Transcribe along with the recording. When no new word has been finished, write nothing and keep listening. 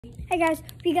Hey guys,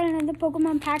 we got another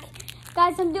Pokemon pack.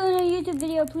 Guys, I'm doing a YouTube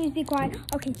video. Please be quiet.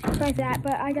 Okay, sorry for that,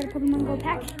 but I got a Pokemon Go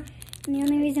pack. And the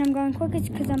only reason I'm going quick is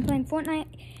because I'm playing Fortnite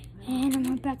and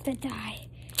I'm about to die.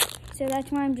 So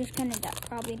that's why I'm just gonna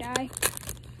probably die.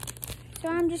 So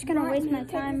I'm just gonna waste my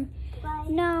time.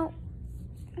 No.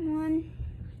 1,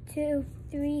 2,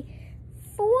 3,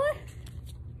 4.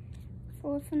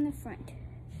 4 from the front.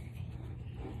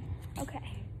 Okay.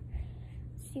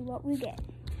 Let's see what we get.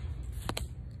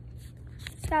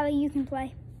 Sally, you can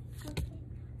play. Okay.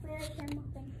 Where is Animal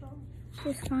Control?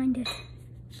 Just find it.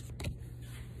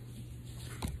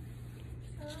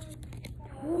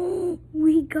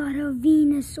 We got a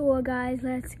Venusaur, guys.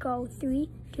 Let's go. 3,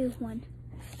 2, 1.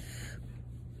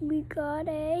 We got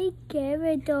a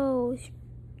Gyarados.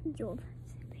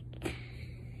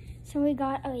 So we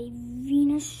got a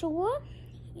Venusaur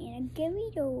and a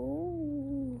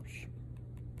Gyarados.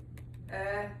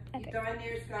 You done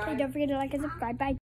your sky? Hey, don't forget to like and subscribe. Bye.